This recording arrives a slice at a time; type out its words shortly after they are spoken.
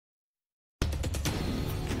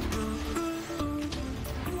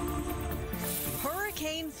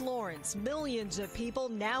Florence, millions of people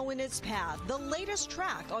now in its path. The latest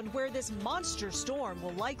track on where this monster storm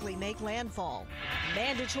will likely make landfall.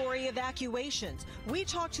 Mandatory evacuations. We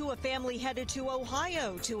talked to a family headed to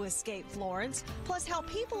Ohio to escape Florence, plus how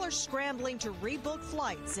people are scrambling to rebook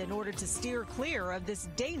flights in order to steer clear of this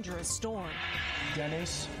dangerous storm.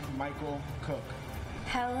 Dennis Michael Cook.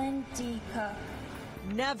 Helen D. Cook.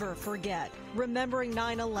 Never forget, remembering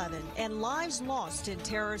 9/11 and lives lost in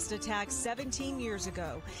terrorist attacks 17 years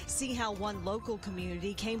ago. See how one local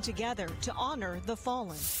community came together to honor the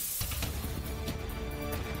fallen.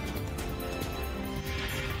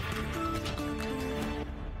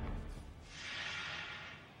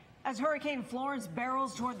 As Hurricane Florence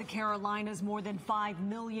barrels toward the Carolinas, more than 5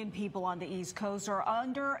 million people on the East Coast are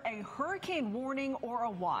under a hurricane warning or a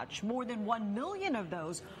watch. More than 1 million of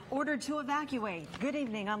those ordered to evacuate. Good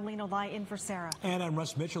evening. I'm Lena Lai in for Sarah. And I'm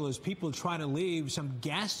Russ Mitchell. As people try to leave, some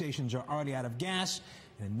gas stations are already out of gas.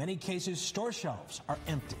 And in many cases, store shelves are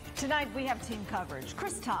empty. Tonight, we have team coverage.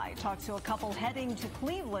 Chris Ty talks to a couple heading to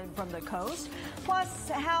Cleveland from the coast, plus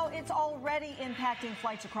how it's already impacting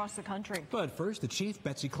flights across the country. But first, the chief,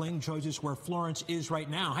 Betsy Kling, shows us where Florence is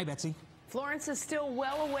right now. Hi, Betsy. Florence is still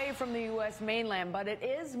well away from the U.S. mainland, but it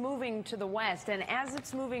is moving to the west. And as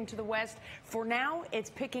it's moving to the west, for now, it's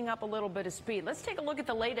picking up a little bit of speed. Let's take a look at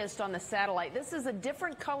the latest on the satellite. This is a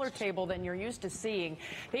different color table than you're used to seeing.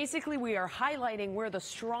 Basically, we are highlighting where the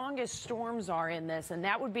strongest storms are in this, and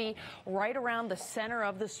that would be right around the center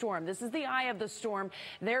of the storm. This is the eye of the storm.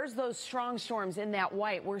 There's those strong storms in that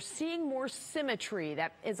white. We're seeing more symmetry.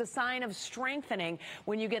 That is a sign of strengthening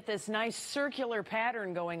when you get this nice circular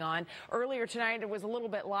pattern going on. Earlier tonight, it was a little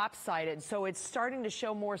bit lopsided, so it's starting to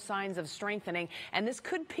show more signs of strengthening, and this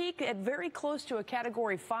could peak at very close to a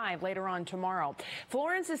Category 5 later on tomorrow.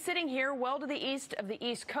 Florence is sitting here well to the east of the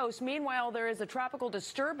East Coast. Meanwhile, there is a tropical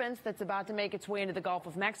disturbance that's about to make its way into the Gulf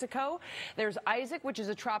of Mexico. There's Isaac, which is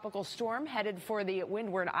a tropical storm headed for the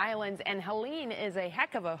Windward Islands, and Helene is a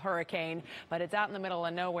heck of a hurricane, but it's out in the middle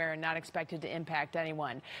of nowhere and not expected to impact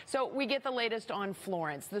anyone. So we get the latest on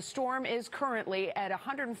Florence. The storm is currently at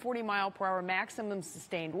 140-mile-per-hour maximum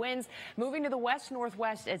sustained winds, moving to the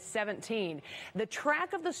west-northwest at 17. The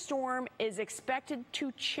track of the storm is expected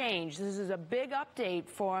to change. This is a big update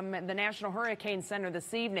from the National Hurricane Center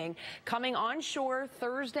this evening. Coming onshore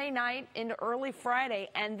Thursday night into early Friday,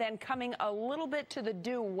 and then coming a little bit to the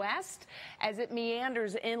due west as it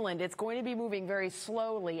meanders inland. It's going to be moving very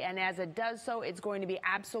slowly, and as it does so, it's going to be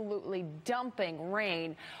absolutely dumping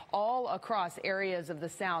rain all across areas of the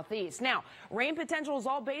southeast. Now, rain potential is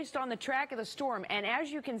all based on the track of the storm, and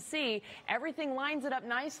as you can see, everything lines it up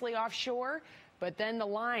nicely offshore, but then the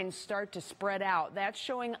lines start to spread out. That's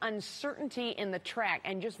showing uncertainty in the track.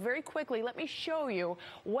 And just very quickly, let me show you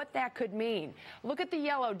what that could mean. Look at the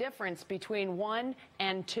yellow difference between 1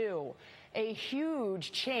 and 2. A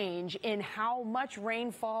huge change in how much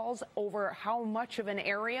rain falls over how much of an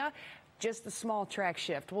area. Just a small track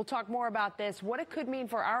shift. We'll talk more about this, what it could mean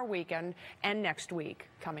for our weekend and next week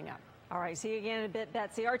coming up. All right, see you again in a bit,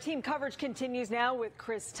 Betsy. Our team coverage continues now with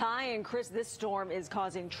Chris Ty. And Chris, this storm is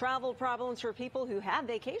causing travel problems for people who have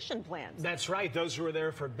vacation plans. That's right. Those who are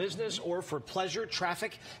there for business or for pleasure.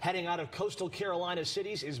 Traffic heading out of coastal Carolina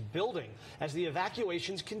cities is building as the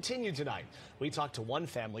evacuations continue tonight. We talked to one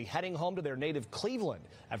family heading home to their native Cleveland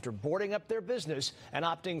after boarding up their business and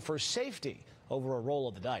opting for safety over a roll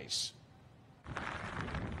of the dice.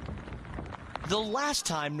 The last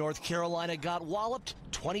time North Carolina got walloped,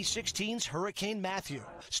 2016's Hurricane Matthew.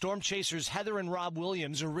 Storm chasers Heather and Rob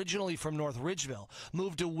Williams, originally from North Ridgeville,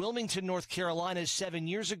 moved to Wilmington, North Carolina 7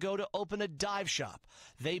 years ago to open a dive shop.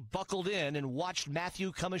 They buckled in and watched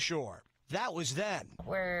Matthew come ashore. That was then.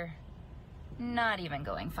 We're not even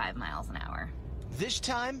going 5 miles an hour. This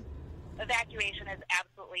time, evacuation is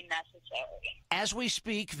absolutely necessary. as we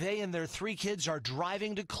speak, they and their 3 kids are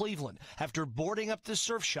driving to Cleveland after boarding up the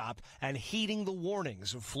surf shop and heeding the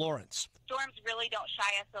warnings of Florence. Storms really don't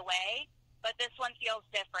shy us away, but this one feels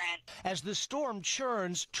different. As the storm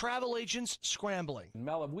churns, travel agents scrambling.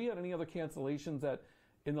 Mel, have we had any other cancellations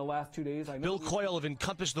in the last 2 days? Bill Coyle of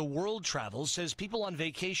Encompass the World Travels says people on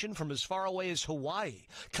vacation from as far away as Hawaii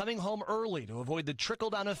coming home early to avoid the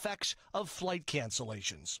trickle-down effects of flight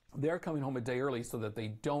cancellations. They're coming home a day early so that they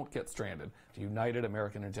don't get stranded. United,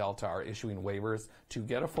 American, and Delta are issuing waivers to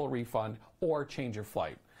get a full refund or change your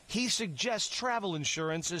flight. He suggests travel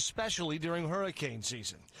insurance, especially during hurricane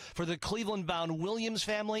season. For the Cleveland-bound Williams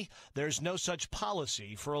family, there's no such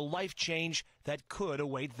policy for a life change that could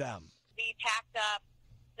await them. We packed up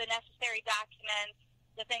the necessary documents,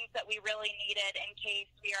 the things that we really needed in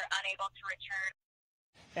case we are unable to return.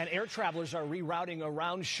 And air travelers are rerouting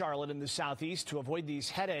around Charlotte in the southeast to avoid these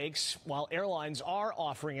headaches, while airlines are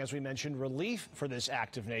offering, as we mentioned, relief for this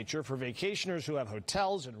act of nature for vacationers who have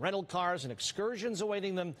hotels and rental cars and excursions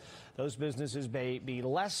awaiting them. Those businesses may be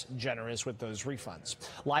less generous with those refunds.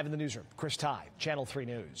 Live in the newsroom, Chris Ty, Channel 3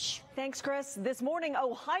 News. Thanks, Chris. This morning,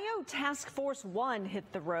 Ohio Task Force 1 hit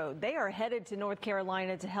the road. They are headed to North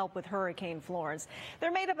Carolina to help with Hurricane Florence. They're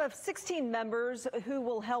made up of 16 members who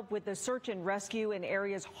will help with the search and rescue in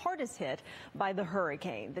areas hardest hit by the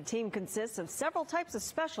hurricane. The team consists of several types of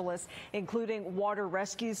specialists, including water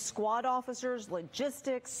rescue squad officers,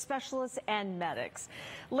 logistics specialists, and medics.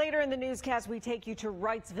 Later in the newscast, we take you to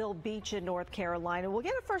Wrightsville Beach in North Carolina. We'll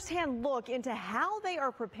get a firsthand look into how they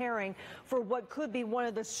are preparing for what could be one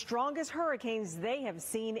of the strongest hurricanes they have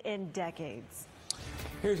seen in decades.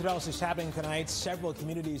 Here's what else is happening tonight. Several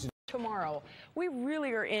communities tomorrow. We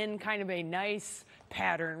really are in kind of a nice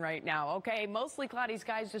pattern right now, okay? Mostly cloudy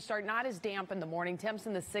skies to start, not as damp in the morning. Temps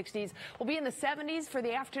in the 60s. We'll be in the 70s for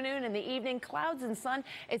the afternoon and the evening. Clouds and sun.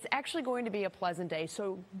 It's actually going to be a pleasant day,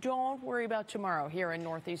 so don't worry about tomorrow here in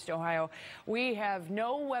Northeast Ohio. We have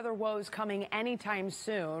no weather woes coming anytime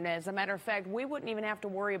soon. As a matter of fact, we wouldn't even have to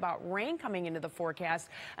worry about rain coming into the forecast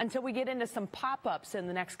until we get into some pop-ups in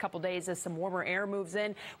the next couple days as some warmer air moves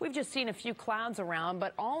in. We've just seen a few clouds around,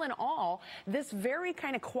 but all in all, this very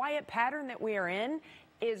kind of quiet pattern that we are in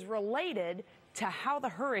is related to how the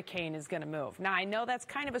hurricane is going to move. Now, I know that's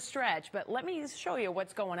kind of a stretch, but let me show you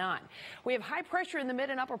what's going on. We have high pressure in the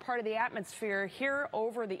mid and upper part of the atmosphere here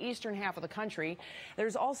over the eastern half of the country.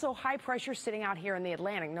 There's also high pressure sitting out here in the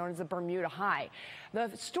Atlantic, known as the Bermuda High.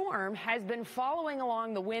 The storm has been following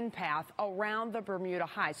along the wind path around the Bermuda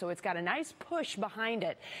High, so it's got a nice push behind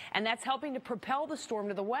it, and that's helping to propel the storm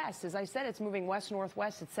to the west. As I said, it's moving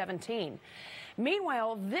west-northwest at 17.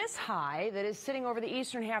 Meanwhile, this high that is sitting over the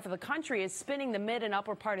eastern half of the country is spinning the mid and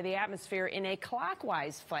upper part of the atmosphere in a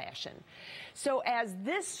clockwise fashion. So as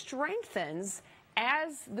this strengthens,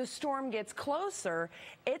 as the storm gets closer,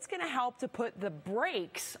 it's going to help to put the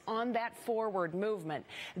brakes on that forward movement.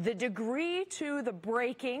 The degree to the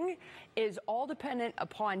braking is all dependent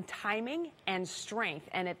upon timing and strength.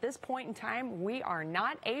 And at this point in time, we are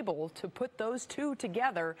not able to put those two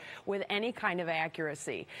together with any kind of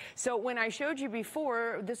accuracy. So when I showed you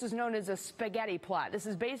before, this is known as a spaghetti plot. This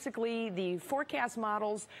is basically the forecast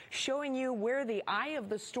models showing you where the eye of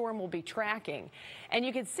the storm will be tracking. And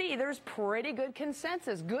you can see there's pretty good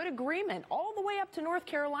consensus, good agreement all the way up to North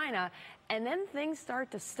Carolina. And then things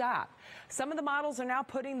start to stop. Some of the models are now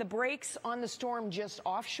putting the brakes on the storm just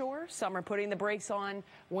offshore. Some are putting the brakes on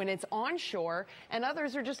when it's onshore, and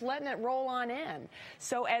others are just letting it roll on in.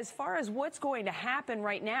 So as far as what's going to happen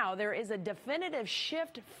right now, there is a definitive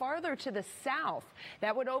shift farther to the south.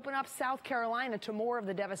 That would open up South Carolina to more of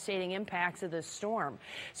the devastating impacts of this storm.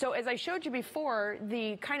 So as I showed you before,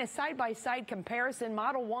 the kind of side-by-side comparison,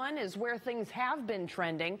 Model 1 is where things have been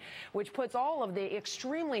trending, which puts all of the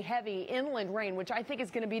extremely heavy inland rain, which I think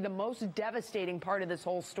is going to be the most devastating part of this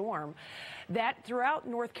whole storm, that throughout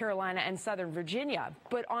North Carolina and southern Virginia.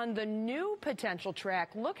 But on the new potential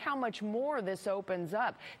track, look how much more this opens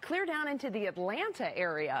up, clear down into the Atlanta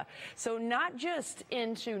area. So not just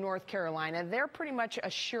into North Carolina, they're pretty much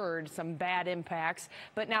assured some bad impacts,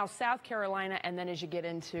 but now South Carolina, and then as you get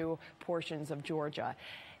into portions of Georgia.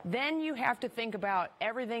 Then you have to think about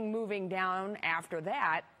everything moving down after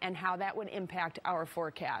that and how that would impact our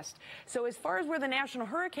forecast. So as far as where the National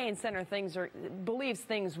Hurricane Center believes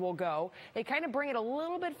things will go, they kind of bring it a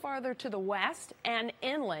little bit farther to the west and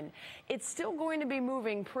inland. It's still going to be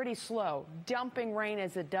moving pretty slow, dumping rain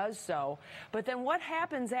as it does so. But then what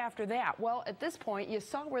happens after that? Well, at this point, you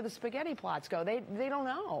saw where the spaghetti plots go. They don't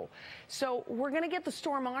know. So we're going to get the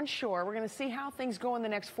storm onshore. We're going to see how things go in the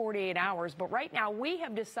next 48 hours. But right now, we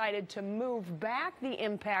have decided to move back the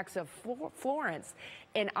impacts of Florence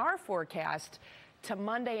in our forecast to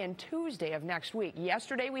Monday and Tuesday of next week.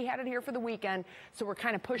 Yesterday we had it here for the weekend, so we're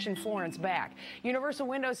kind of pushing Florence back. Universal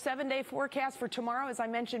Windows 7-day forecast for tomorrow, as I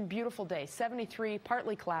mentioned, beautiful day, 73,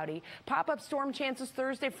 partly cloudy. Pop-up storm chances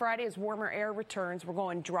Thursday, Friday as warmer air returns. We're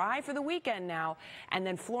going dry for the weekend now, and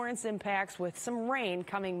then Florence impacts with some rain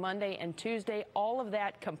coming Monday and Tuesday. All of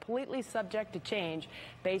that completely subject to change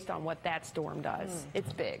based on what that storm does.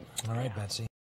 It's big. All right, Betsy.